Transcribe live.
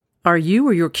Are you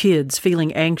or your kids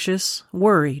feeling anxious,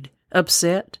 worried,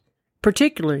 upset,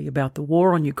 particularly about the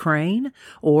war on Ukraine,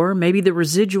 or maybe the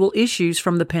residual issues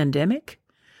from the pandemic?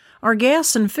 Are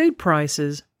gas and food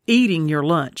prices eating your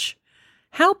lunch?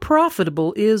 How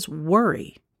profitable is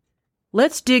worry?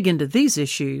 Let's dig into these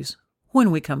issues when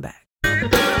we come back.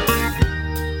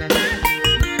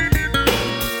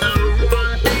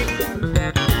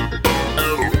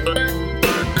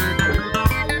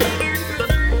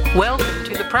 Welcome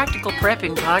to the Practical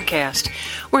Prepping Podcast.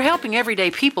 We're helping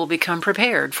everyday people become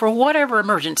prepared for whatever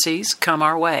emergencies come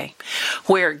our way.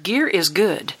 Where gear is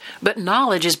good, but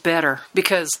knowledge is better,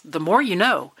 because the more you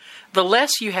know, the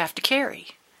less you have to carry.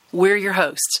 We're your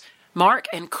hosts, Mark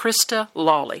and Krista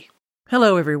Lawley.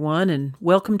 Hello, everyone, and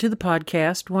welcome to the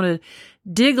podcast. I want to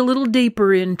dig a little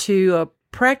deeper into a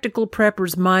practical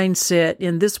prepper's mindset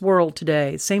in this world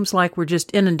today. It seems like we're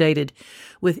just inundated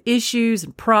with issues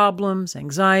and problems,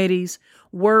 anxieties,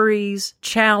 worries,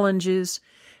 challenges.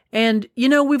 And,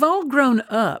 we've all grown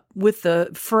up with the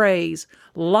phrase,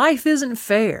 life isn't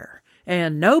fair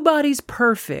and nobody's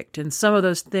perfect and some of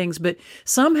those things. But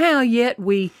somehow yet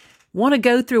we want to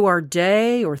go through our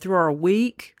day or through our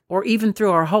week or even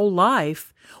through our whole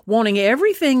life wanting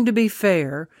everything to be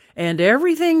fair and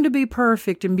everything to be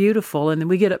perfect and beautiful. And then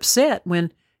we get upset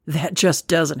when that just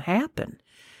doesn't happen.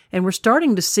 And we're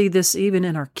starting to see this even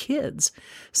in our kids.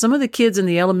 Some of the kids in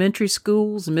the elementary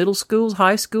schools, middle schools,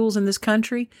 high schools in this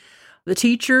country, the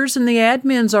teachers and the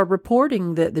admins are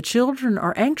reporting that the children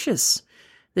are anxious.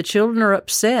 The children are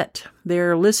upset.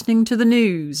 They're listening to the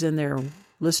news and they're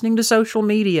listening to social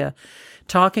media,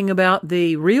 talking about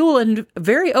the real and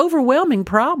very overwhelming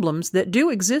problems that do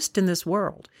exist in this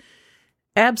world.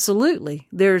 Absolutely.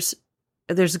 There's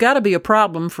got to be a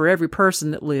problem for every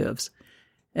person that lives.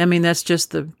 I mean, that's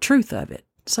just the truth of it.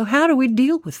 So how do we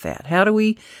deal with that? How do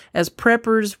we, as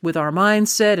preppers with our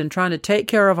mindset and trying to take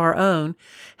care of our own,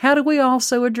 how do we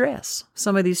also address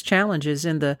some of these challenges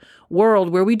in the world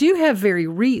where we do have very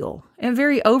real and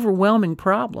very overwhelming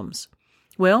problems?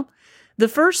 Well, the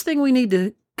first thing we need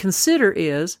to consider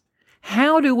is,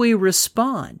 how do we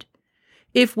respond?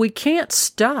 If we can't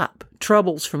stop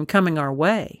troubles from coming our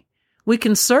way, we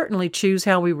can certainly choose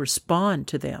how we respond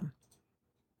to them.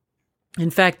 In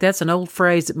fact, that's an old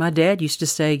phrase that my dad used to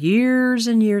say years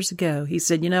and years ago. He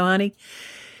said, honey,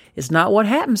 it's not what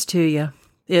happens to you,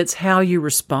 it's how you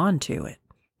respond to it.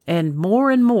 And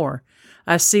more,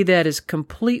 I see that as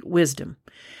complete wisdom.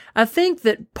 I think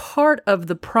that part of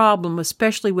the problem,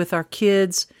 especially with our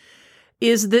kids,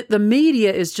 is that the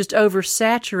media is just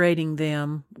oversaturating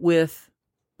them with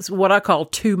what I call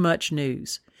too much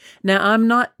news. Now, I'm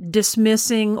not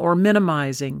dismissing or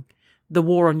minimizing the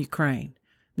war on Ukraine,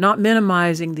 not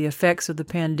minimizing the effects of the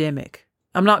pandemic.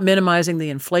 I'm not minimizing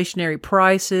the inflationary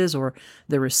prices or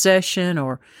the recession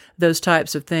or those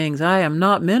types of things. I am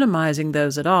not minimizing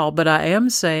those at all, but I am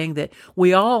saying that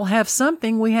we all have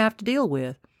something we have to deal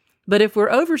with. But if we're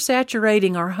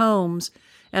oversaturating our homes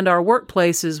and our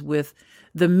workplaces with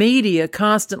the media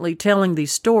constantly telling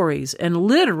these stories and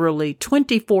literally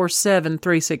 24/7,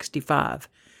 365.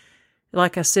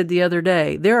 Like I said the other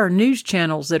day, there are news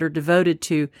channels that are devoted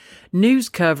to news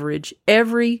coverage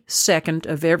every second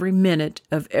of every minute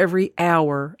of every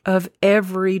hour of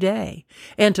every day.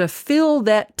 And to fill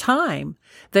that time,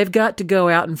 they've got to go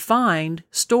out and find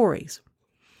stories.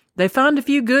 They find a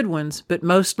few good ones, but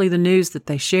mostly the news that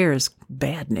they share is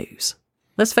bad news.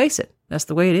 Let's face it, that's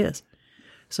the way it is.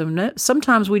 So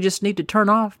sometimes we just need to turn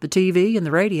off the TV and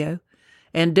the radio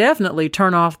and definitely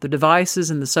turn off the devices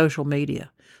and the social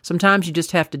media. Sometimes you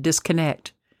just have to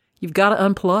disconnect. You've got to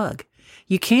unplug.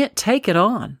 You can't take it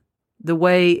on the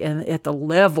way and at the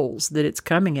levels that it's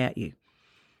coming at you.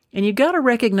 And you've got to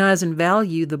recognize and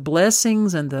value the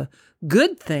blessings and the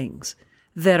good things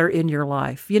that are in your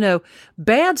life.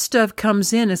 Bad stuff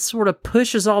comes in and sort of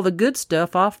pushes all the good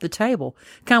stuff off the table.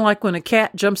 Kind of like when a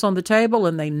cat jumps on the table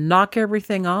and they knock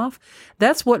everything off.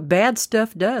 That's what bad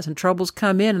stuff does. And troubles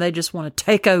come in and they just want to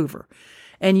take over.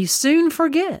 And you soon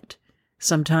forget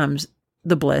sometimes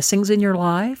the blessings in your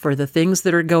life or the things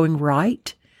that are going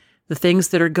right, the things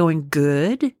that are going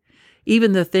good,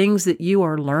 even the things that you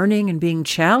are learning and being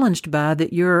challenged by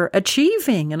that you're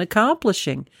achieving and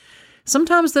accomplishing.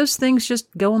 Sometimes those things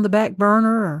just go on the back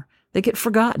burner or they get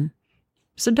forgotten.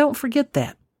 So don't forget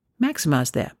that.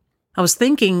 Maximize that. I was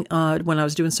thinking when I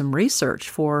was doing some research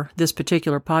for this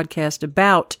particular podcast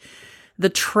about the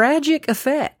tragic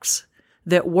effects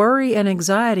that worry and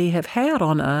anxiety have had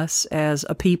on us as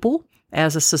a people,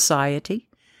 as a society,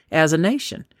 as a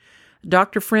nation.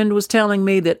 Dr. Friend was telling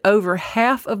me that over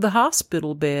half of the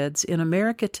hospital beds in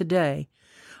America today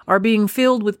are being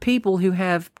filled with people who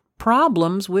have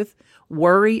problems with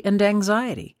worry and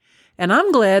anxiety. And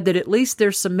I'm glad that at least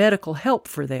there's some medical help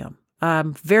for them.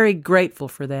 I'm very grateful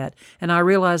for that. And I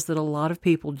realize that a lot of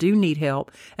people do need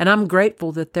help. And I'm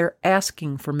grateful that they're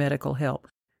asking for medical help.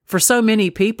 For so many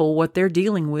people, what they're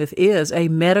dealing with is a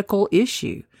medical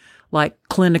issue, like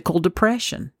clinical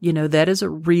depression. That is a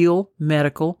real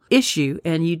medical issue,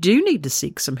 and you do need to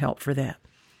seek some help for that.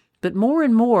 But more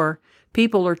and more,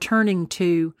 people are turning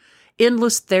to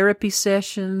endless therapy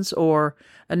sessions or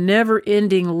a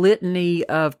never-ending litany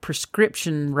of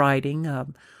prescription writing. A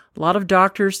lot of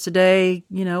doctors today,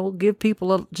 will give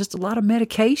people just a lot of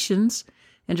medications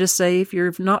and just say, if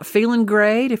you're not feeling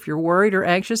great, if you're worried or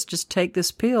anxious, just take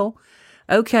this pill.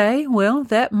 Okay, well,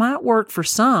 that might work for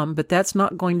some, but that's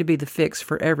not going to be the fix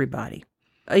for everybody.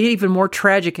 An even more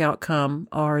tragic outcome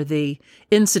are the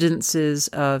incidences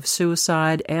of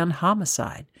suicide and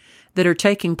homicide that are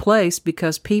taking place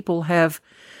because people have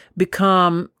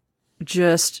become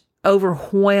just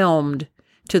overwhelmed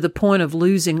to the point of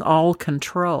losing all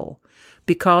control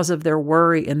because of their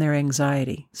worry and their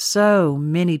anxiety. So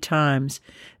many times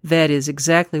that is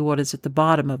exactly what is at the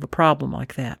bottom of a problem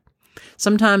like that.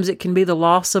 Sometimes it can be the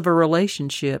loss of a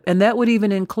relationship, and that would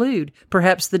even include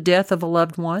perhaps the death of a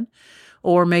loved one,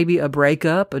 or maybe a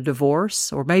breakup, a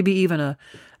divorce, or maybe even a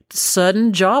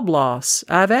sudden job loss.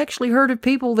 I've actually heard of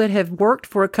people that have worked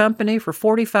for a company for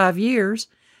 45 years,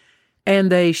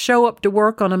 and they show up to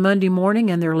work on a Monday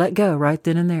morning and they're let go right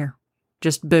then and there.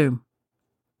 Just boom.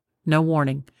 No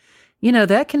warning.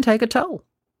 That can take a toll.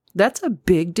 That's a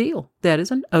big deal. That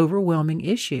is an overwhelming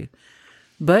issue.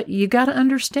 But you got to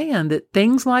understand that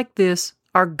things like this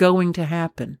are going to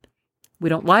happen. We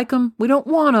don't like them, we don't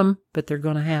want them, but they're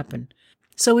going to happen.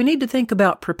 So we need to think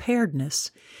about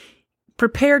preparedness.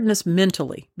 Preparedness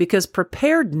mentally, because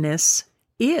preparedness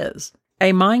is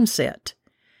a mindset.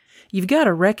 You've got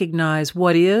to recognize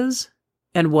what is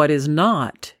and what is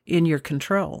not in your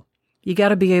control. You got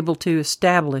to be able to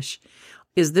establish,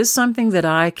 is this something that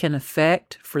I can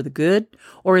affect for the good,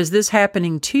 or is this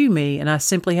happening to me and I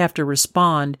simply have to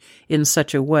respond in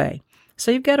such a way?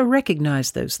 So you've got to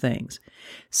recognize those things.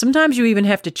 Sometimes you even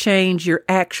have to change your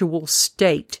actual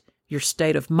state, your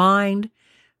state of mind,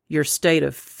 your state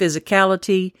of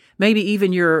physicality, maybe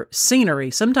even your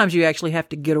scenery. Sometimes you actually have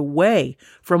to get away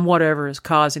from whatever is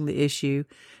causing the issue.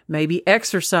 Maybe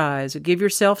exercise or give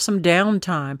yourself some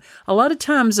downtime. A lot of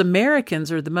times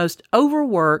Americans are the most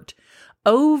overworked,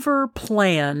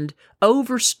 over-planned,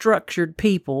 over-structured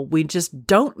people. We just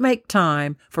don't make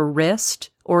time for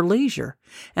rest or leisure.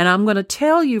 And I'm going to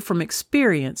tell you from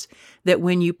experience that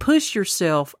when you push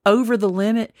yourself over the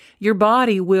limit, your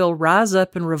body will rise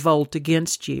up and revolt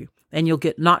against you, and you'll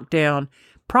get knocked down,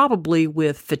 probably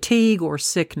with fatigue or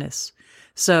sickness.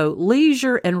 So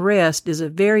leisure and rest is a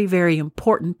very, very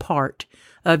important part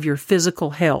of your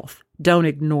physical health. Don't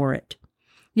ignore it.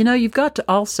 You've got to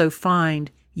also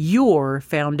find your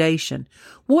foundation.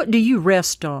 What do you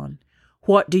rest on?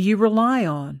 What do you rely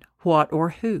on? What or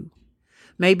who?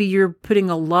 Maybe you're putting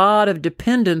a lot of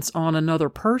dependence on another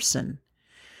person,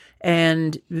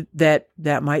 and that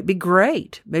might be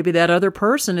great. Maybe that other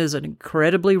person is an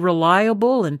incredibly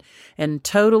reliable and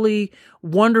totally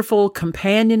wonderful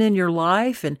companion in your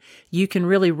life, and you can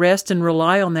really rest and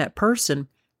rely on that person.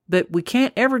 But we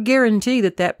can't ever guarantee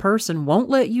that that person won't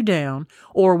let you down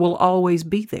or will always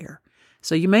be there.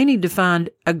 So you may need to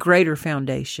find a greater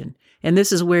foundation. And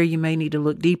this is where you may need to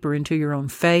look deeper into your own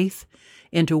faith,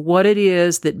 into what it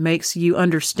is that makes you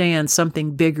understand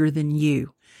something bigger than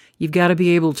you. You've got to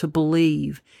be able to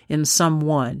believe in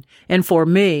someone. And for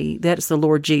me, that's the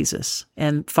Lord Jesus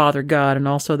and Father God and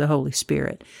also the Holy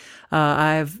Spirit.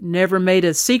 I've never made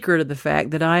a secret of the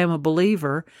fact that I am a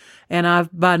believer, and I've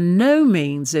by no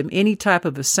means am any type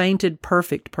of a sainted,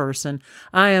 perfect person.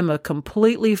 I am a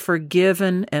completely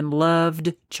forgiven and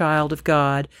loved child of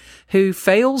God who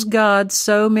fails God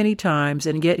so many times,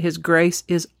 and yet His grace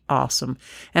is awesome.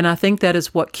 And I think that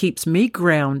is what keeps me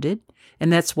grounded,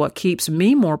 and that's what keeps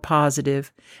me more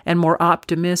positive and more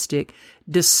optimistic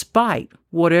despite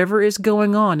whatever is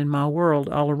going on in my world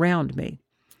all around me.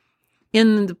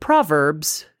 In the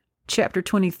Proverbs, chapter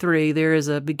 23, there is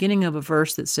a beginning of a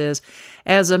verse that says,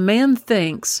 "As a man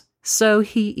thinks, so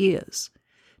he is."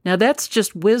 Now that's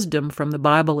just wisdom from the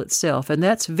Bible itself, and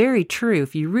that's very true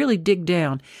if you really dig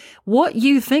down. What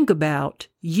you think about,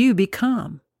 you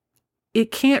become.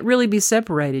 It can't really be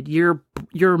separated.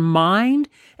 Your mind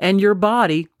and your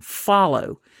body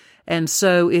follow. And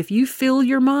so if you fill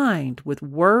your mind with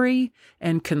worry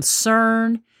and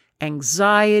concern,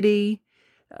 anxiety,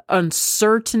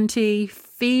 uncertainty,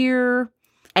 fear,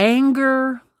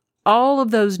 anger, all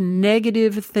of those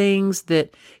negative things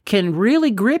that can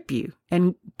really grip you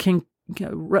and can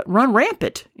run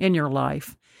rampant in your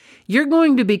life, you're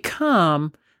going to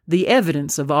become the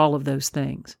evidence of all of those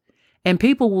things. And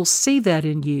people will see that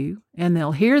in you, and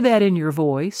they'll hear that in your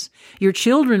voice. Your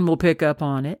children will pick up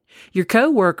on it. Your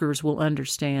coworkers will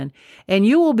understand, and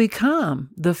you will become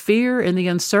the fear and the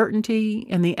uncertainty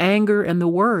and the anger and the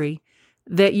worry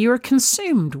that you're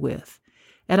consumed with.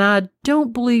 And I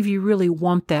don't believe you really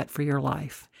want that for your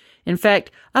life. In fact,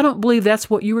 I don't believe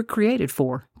that's what you were created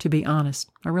for, to be honest.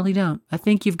 I really don't. I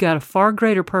think you've got a far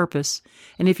greater purpose.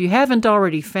 And if you haven't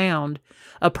already found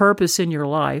a purpose in your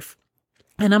life,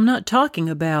 and I'm not talking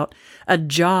about a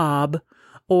job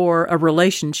or a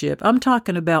relationship. I'm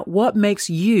talking about what makes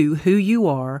you who you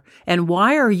are and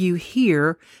why are you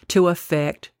here to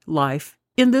affect life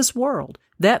in this world.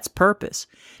 That's purpose.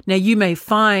 Now, you may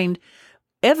find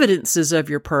evidences of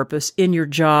your purpose in your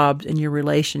jobs and your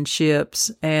relationships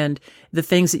and the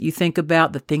things that you think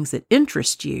about, the things that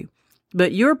interest you.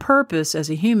 But your purpose as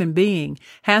a human being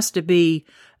has to be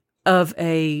of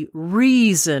a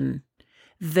reason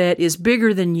that is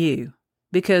bigger than you.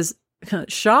 Because,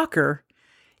 shocker,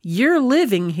 your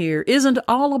living here isn't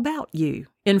all about you.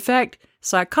 In fact,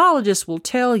 psychologists will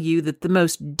tell you that the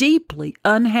most deeply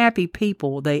unhappy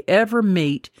people they ever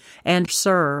meet and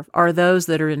serve are those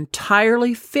that are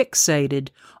entirely fixated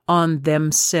on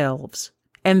themselves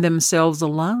and themselves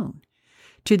alone,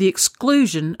 to the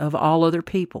exclusion of all other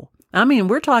people. I mean,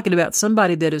 we're talking about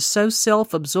somebody that is so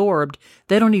self-absorbed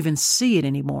they don't even see it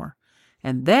anymore.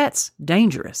 And that's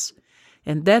dangerous.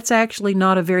 And that's actually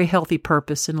not a very healthy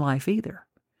purpose in life either.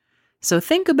 So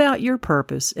think about your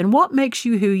purpose and what makes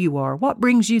you who you are. What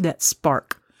brings you that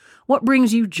spark? What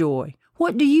brings you joy?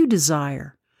 What do you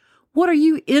desire? What are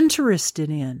you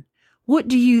interested in? What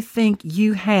do you think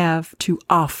you have to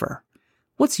offer?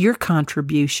 What's your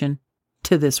contribution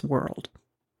to this world?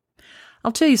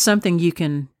 I'll tell you something you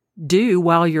can do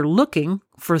while you're looking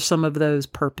for some of those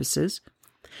purposes.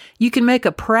 You can make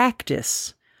a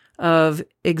practice of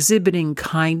exhibiting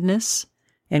kindness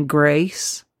and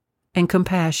grace and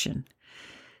compassion.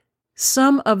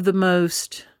 Some of the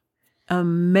most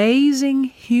amazing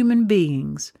human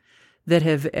beings that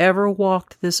have ever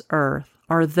walked this earth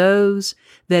are those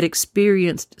that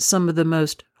experienced some of the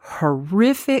most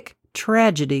horrific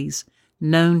tragedies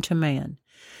known to man.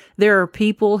 There are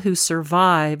people who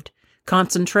survived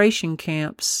concentration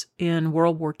camps in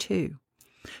World War II,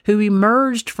 who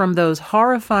emerged from those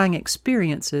horrifying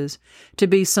experiences to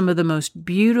be some of the most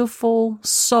beautiful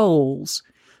souls,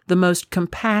 the most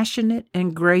compassionate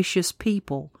and gracious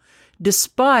people.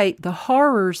 Despite the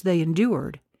horrors they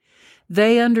endured,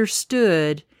 they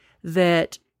understood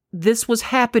that this was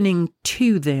happening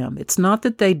to them. It's not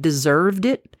that they deserved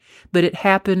it, but it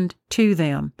happened to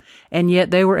them. And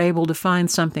yet they were able to find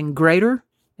something greater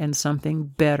and something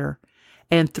better.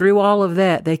 And through all of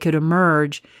that, they could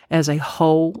emerge as a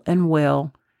whole and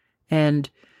well and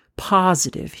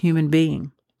positive human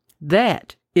being.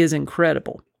 That is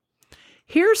incredible.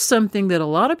 Here's something that a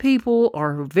lot of people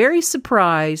are very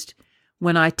surprised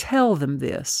when I tell them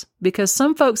this, because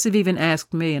some folks have even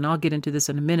asked me, and I'll get into this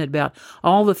in a minute, about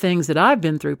all the things that I've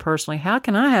been through personally. How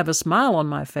can I have a smile on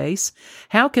my face?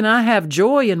 How can I have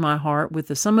joy in my heart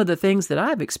with some of the things that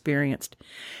I've experienced?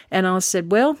 And I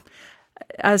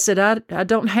said, I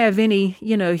don't have any,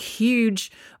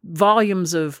 huge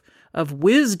volumes of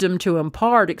wisdom to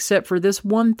impart except for this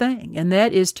one thing, and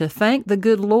that is to thank the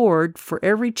good Lord for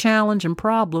every challenge and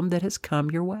problem that has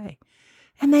come your way.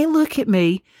 And they look at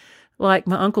me like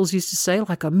my uncles used to say,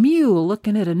 like a mule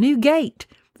looking at a new gate.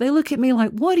 They look at me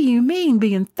like, what do you mean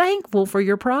being thankful for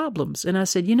your problems? And I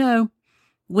said,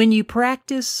 when you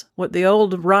practice what the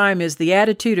old rhyme is, the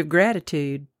attitude of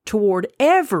gratitude toward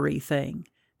everything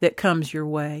that comes your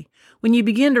way, when you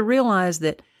begin to realize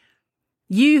that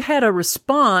you had a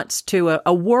response to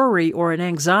a worry or an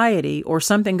anxiety or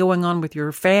something going on with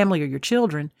your family or your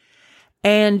children,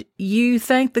 and you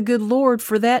thank the good Lord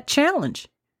for that challenge.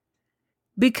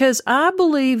 Because I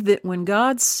believe that when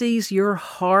God sees your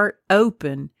heart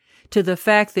open to the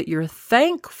fact that you're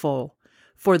thankful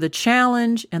for the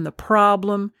challenge and the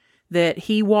problem that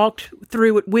He walked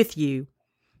through it with you,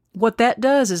 what that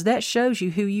does is that shows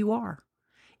you who you are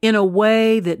in a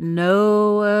way that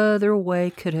no other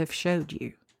way could have showed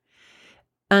you.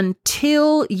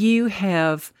 Until you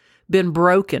have been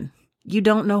broken, you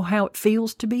don't know how it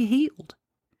feels to be healed.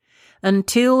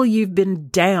 Until you've been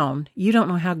down, you don't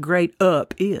know how great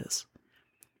up is.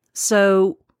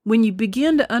 So when you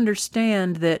begin to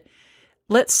understand that,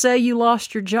 let's say you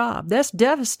lost your job, that's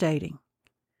devastating.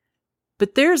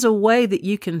 But there's a way that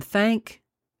you can thank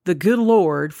the good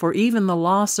Lord for even the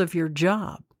loss of your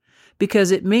job,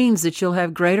 because it means that you'll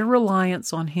have greater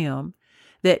reliance on Him,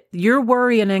 that your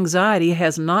worry and anxiety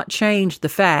has not changed the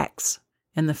facts,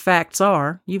 and the facts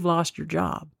are you've lost your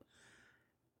job.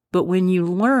 But when you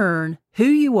learn who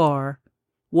you are,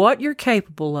 what you're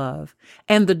capable of,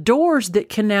 and the doors that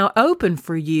can now open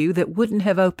for you that wouldn't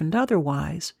have opened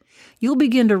otherwise, you'll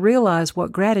begin to realize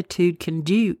what gratitude can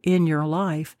do in your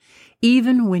life,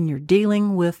 even when you're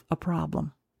dealing with a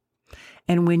problem.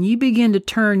 And when you begin to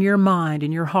turn your mind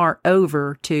and your heart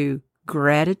over to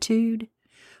gratitude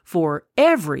for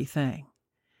everything,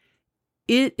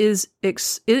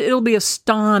 it'll be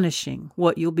astonishing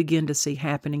what you'll begin to see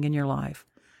happening in your life.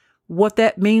 What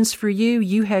that means for you,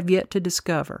 you have yet to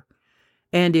discover.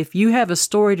 And if you have a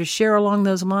story to share along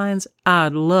those lines,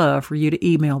 I'd love for you to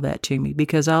email that to me,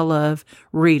 because I love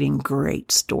reading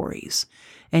great stories.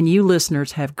 And you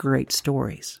listeners have great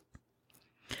stories.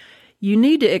 You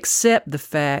need to accept the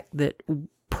fact that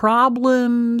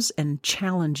problems and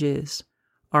challenges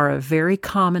are a very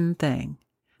common thing.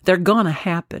 They're going to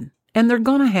happen, and they're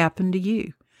going to happen to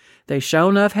you. They sure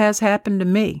enough has happened to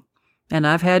me, and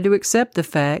I've had to accept the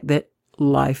fact that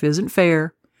life isn't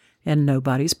fair and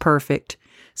nobody's perfect.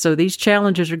 So these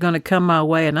challenges are going to come my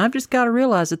way, and I've just got to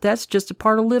realize that that's just a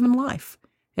part of living life.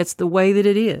 It's the way that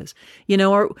it is. You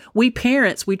know, we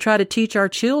parents, we try to teach our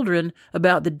children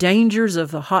about the dangers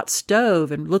of the hot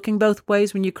stove and looking both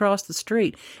ways when you cross the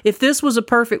street. If this was a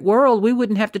perfect world, we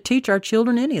wouldn't have to teach our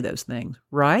children any of those things,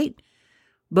 right?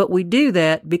 But we do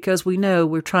that because we know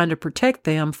we're trying to protect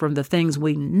them from the things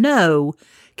we know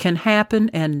can happen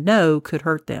and know could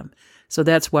hurt them. So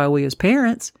that's why we as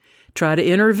parents try to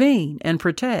intervene and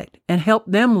protect and help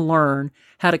them learn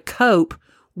how to cope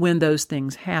when those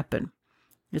things happen.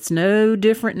 It's no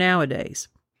different nowadays.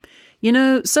 You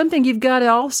know, something you've got to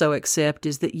also accept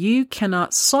is that you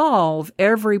cannot solve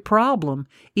every problem,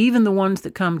 even the ones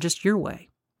that come just your way.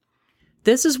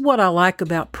 This is what I like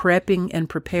about prepping and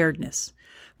preparedness.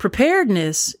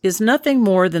 Preparedness is nothing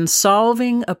more than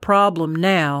solving a problem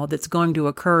now that's going to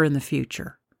occur in the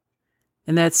future.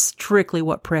 And that's strictly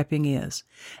what prepping is.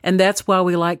 And that's why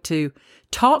we like to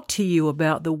talk to you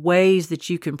about the ways that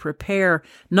you can prepare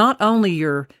not only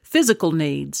your physical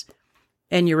needs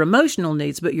and your emotional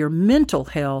needs, but your mental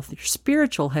health, your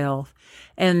spiritual health,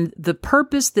 and the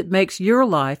purpose that makes your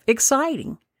life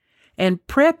exciting. And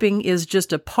prepping is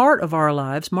just a part of our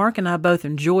lives. Mark and I both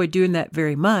enjoy doing that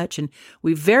very much, and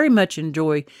we very much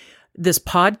enjoy this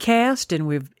podcast, and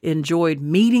we've enjoyed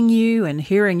meeting you and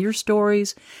hearing your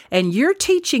stories, and you're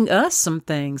teaching us some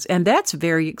things, and that's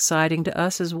very exciting to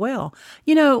us as well.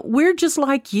 You know, we're just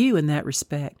like you in that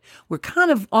respect. We're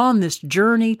kind of on this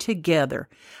journey together.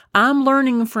 I'm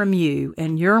learning from you,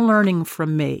 and you're learning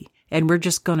from me, and we're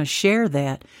just going to share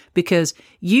that because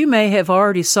you may have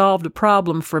already solved a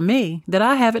problem for me that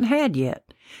I haven't had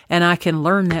yet, and I can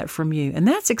learn that from you, and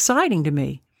that's exciting to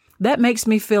me. That makes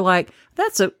me feel like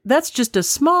that's just a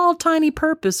small, tiny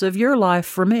purpose of your life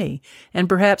for me. And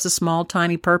perhaps a small,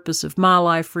 tiny purpose of my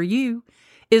life for you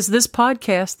is this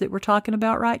podcast that we're talking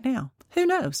about right now. Who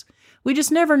knows? We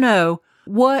just never know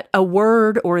what a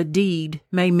word or a deed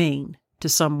may mean to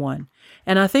someone.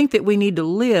 And I think that we need to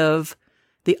live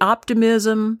the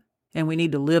optimism and we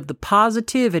need to live the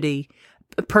positivity,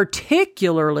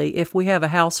 particularly if we have a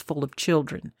house full of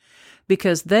children,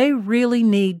 because they really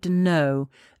need to know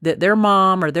that their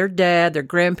mom or their dad, their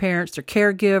grandparents, their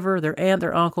caregiver, their aunt,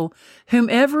 their uncle,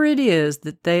 whomever it is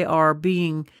that they are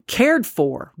being cared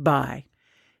for by,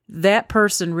 that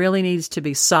person really needs to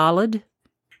be solid,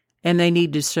 and they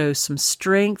need to show some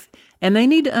strength, and they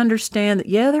need to understand that,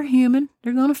 yeah, they're human.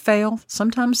 They're going to fail.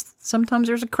 Sometimes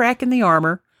there's a crack in the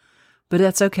armor, but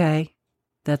that's okay.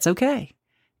 That's okay.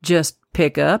 Just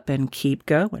pick up and keep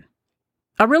going.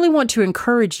 I really want to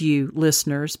encourage you,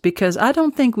 listeners, because I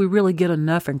don't think we really get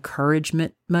enough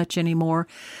encouragement much anymore.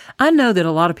 I know that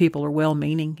a lot of people are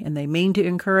well-meaning and they mean to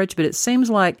encourage, but it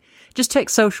seems like, just take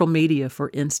social media,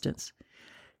 for instance.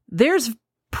 There's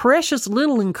precious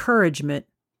little encouragement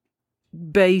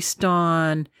based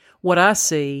on what I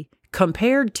see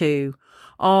compared to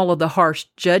all of the harsh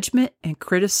judgment and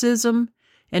criticism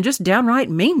and just downright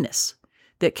meanness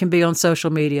that can be on social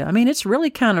media. I mean, it's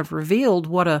really kind of revealed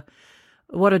what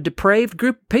a depraved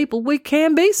group of people we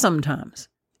can be sometimes.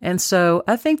 And so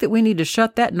I think that we need to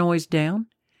shut that noise down.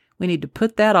 We need to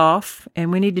put that off,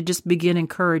 and we need to just begin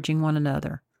encouraging one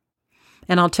another.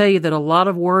 And I'll tell you that a lot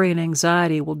of worry and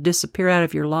anxiety will disappear out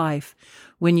of your life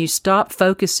when you stop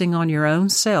focusing on your own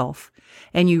self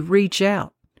and you reach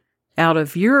out. Out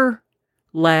of your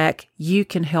lack, you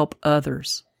can help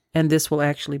others, and this will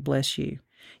actually bless you.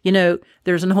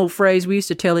 There's an old phrase we used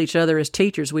to tell each other as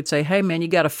teachers. We'd say, hey, man, you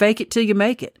got to fake it till you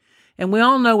make it. And we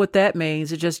all know what that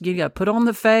means. It's just you got to put on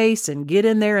the face and get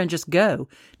in there and just go,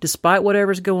 despite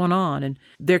whatever's going on. And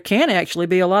there can actually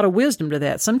be a lot of wisdom to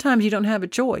that. Sometimes you don't have a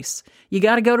choice. You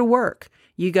got to go to work.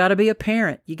 You got to be a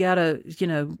parent. You got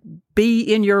to, be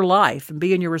in your life and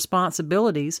be in your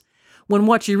responsibilities when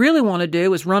what you really want to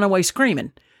do is run away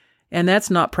screaming. And that's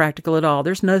not practical at all.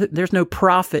 There's no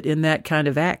profit in that kind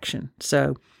of action.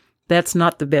 So that's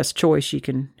not the best choice you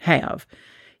can have.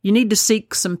 You need to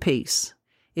seek some peace.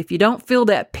 If you don't feel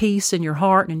that peace in your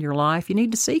heart and in your life, you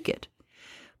need to seek it.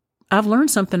 I've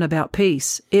learned something about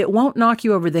peace. It won't knock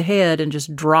you over the head and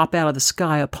just drop out of the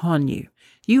sky upon you.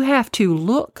 You have to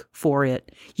look for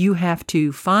it. You have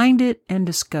to find it and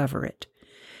discover it.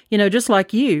 Just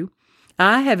like you,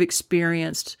 I have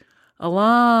experienced a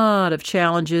lot of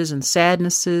challenges and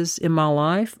sadnesses in my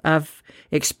life. I've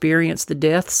experienced the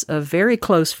deaths of very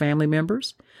close family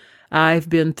members. I've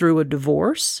been through a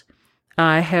divorce.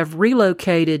 I have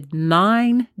relocated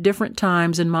 9 different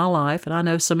times in my life. And I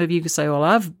know some of you can say, well,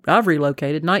 I've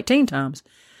relocated 19 times.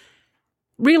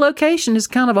 Relocation is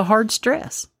kind of a hard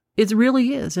stress. It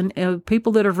really is. And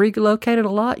people that have relocated a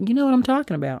lot, you know what I'm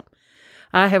talking about.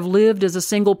 I have lived as a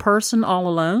single person all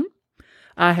alone.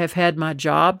 I have had my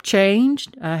job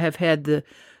changed. I have had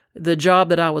the job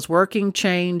that I was working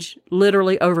change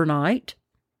literally overnight.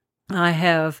 I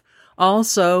have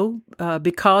also,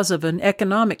 because of an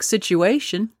economic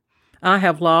situation, I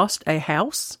have lost a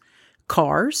house,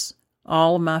 cars,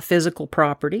 all of my physical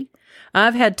property.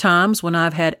 I've had times when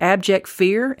I've had abject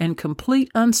fear and complete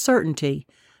uncertainty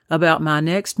about my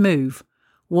next move.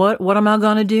 What am I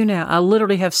going to do now? I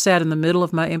literally have sat in the middle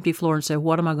of my empty floor and said,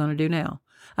 what am I going to do now?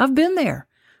 I've been there.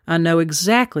 I know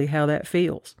exactly how that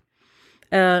feels.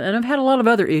 And I've had a lot of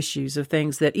other issues of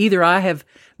things that either I have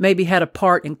maybe had a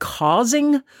part in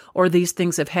causing or these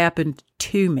things have happened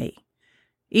to me.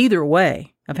 Either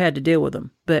way, I've had to deal with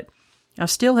them. But I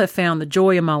still have found the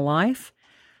joy in my life.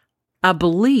 I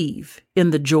believe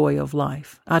in the joy of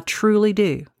life. I truly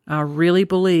do. I really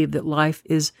believe that life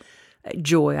is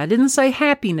joy. I didn't say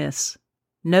happiness.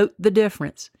 Note the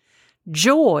difference.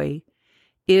 Joy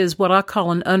is what I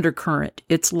call an undercurrent.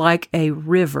 It's like a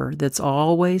river that's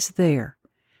always there.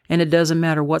 And it doesn't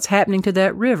matter what's happening to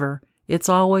that river, it's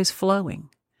always flowing.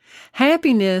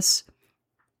 Happiness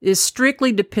is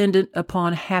strictly dependent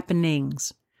upon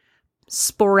happenings,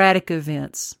 sporadic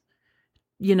events,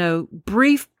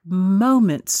 brief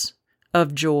moments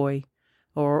of joy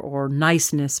or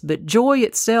niceness. But joy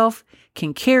itself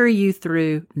can carry you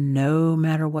through no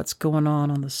matter what's going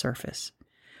on the surface.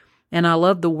 And I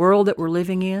love the world that we're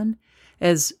living in.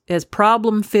 As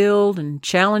problem-filled and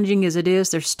challenging as it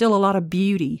is, there's still a lot of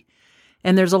beauty,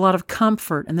 and there's a lot of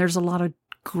comfort, and there's a lot of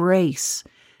grace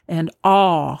and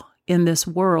awe in this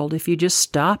world if you just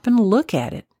stop and look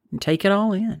at it and take it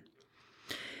all in.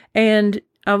 And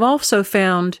I've also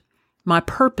found my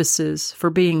purposes for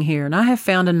being here, and I have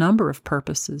found a number of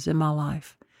purposes in my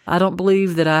life. I don't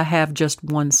believe that I have just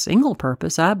one single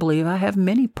purpose. I believe I have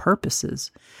many purposes,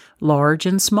 large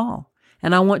and small.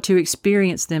 And I want to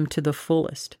experience them to the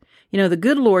fullest. The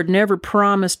good Lord never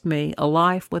promised me a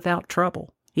life without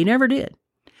trouble. He never did.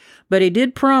 But He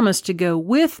did promise to go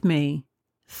with me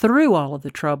through all of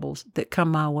the troubles that come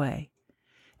my way.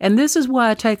 And this is why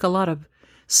I take a lot of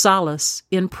solace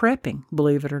in prepping,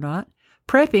 believe it or not.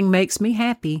 Prepping makes me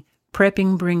happy.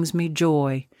 Prepping brings me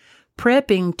joy.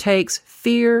 Prepping takes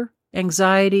fear,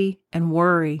 anxiety, and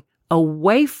worry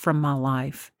away from my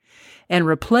life and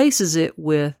replaces it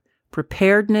with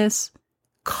preparedness,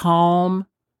 calm,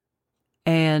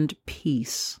 and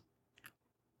peace.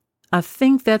 I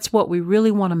think that's what we really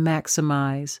want to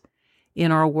maximize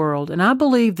in our world. And I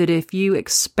believe that if you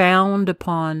expound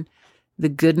upon the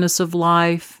goodness of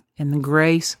life and the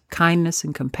grace, kindness,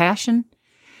 and compassion,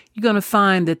 you're going to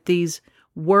find that these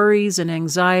worries and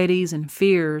anxieties and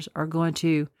fears are going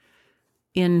to,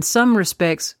 in some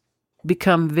respects,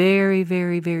 become very,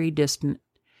 very, very distant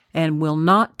and will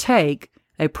not take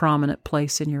a prominent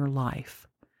place in your life.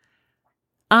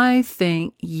 I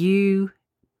think you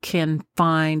can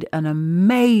find an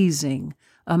amazing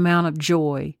amount of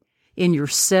joy in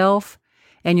yourself,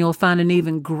 and you'll find an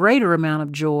even greater amount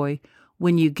of joy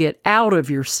when you get out of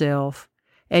yourself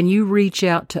and you reach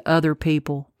out to other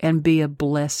people and be a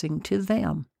blessing to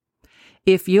them.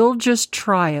 If you'll just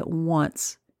try it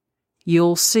once,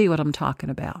 you'll see what I'm talking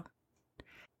about.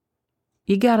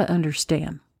 You got to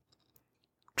understand.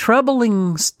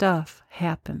 Troubling stuff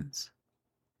happens.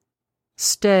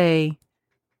 Stay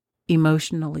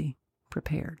emotionally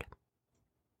prepared.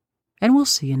 And we'll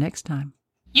see you next time.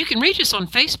 You can reach us on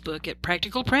Facebook at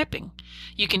Practical Prepping.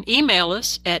 You can email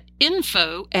us at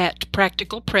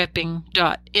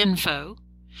info@practicalprepping.info.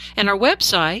 And our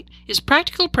website is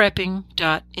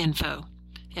practicalprepping.info.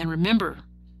 And remember,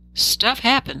 stuff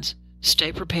happens.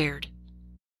 Stay prepared.